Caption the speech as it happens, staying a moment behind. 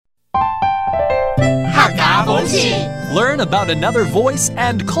家风情 Learn about another voice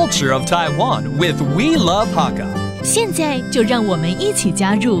and culture of Taiwan with We Love Hakka. 现在就让我们一起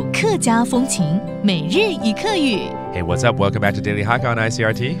加入客家风情每日一课语。Hey, what's up? Welcome back to Daily Hakka on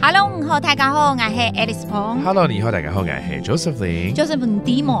ICRT. Hello， 你好，大家好，我是 Alice Pong。Hello， 你好，大家好，我是 Josephine。Josephine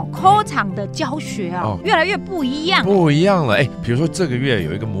迪某口场的教学越来越不一样。不一样了，比如说这个月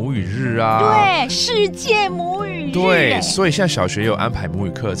有一个母语日啊，对，世界母语日。对，所以现在小学有安排母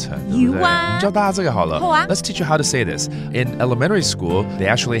语课程，对不对？我们教大家这个好了。好啊。 Let's teach you how to say this. In elementary school, they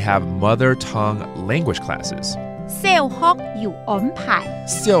actually have mother tongue language classes. 小學有安排，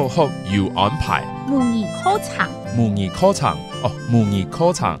小學有安排，母語課程，母語課程母語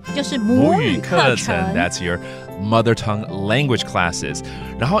課程就是母語課程。That's your mother tongue language classes.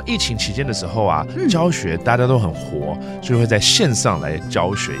 然后疫情期间的时候啊，教学大家都很活，所以会在线上来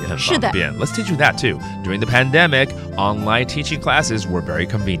教学，也很方便。Let's teach you that too. During the pandemic, online teaching classes were very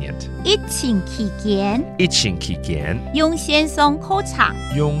convenient. 疫情期間，用線上課程，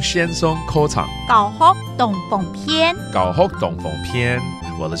教學東方篇。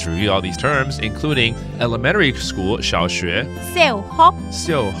Well, let's review all these terms, including elementary school 小學，小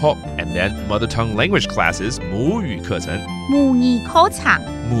學 and then mother tongue language classes 母語課程，母語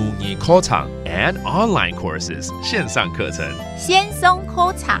課程 and online courses 線上課程，線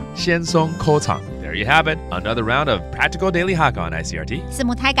上課程。There you have it, another round of practical daily Hakka on ICRT. 是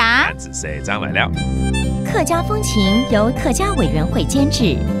母太嘎，单字say张来了。客家风情由客家委员会监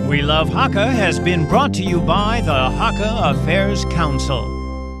制。 We Love Hakka has been brought to you by the Hakka Affairs Council.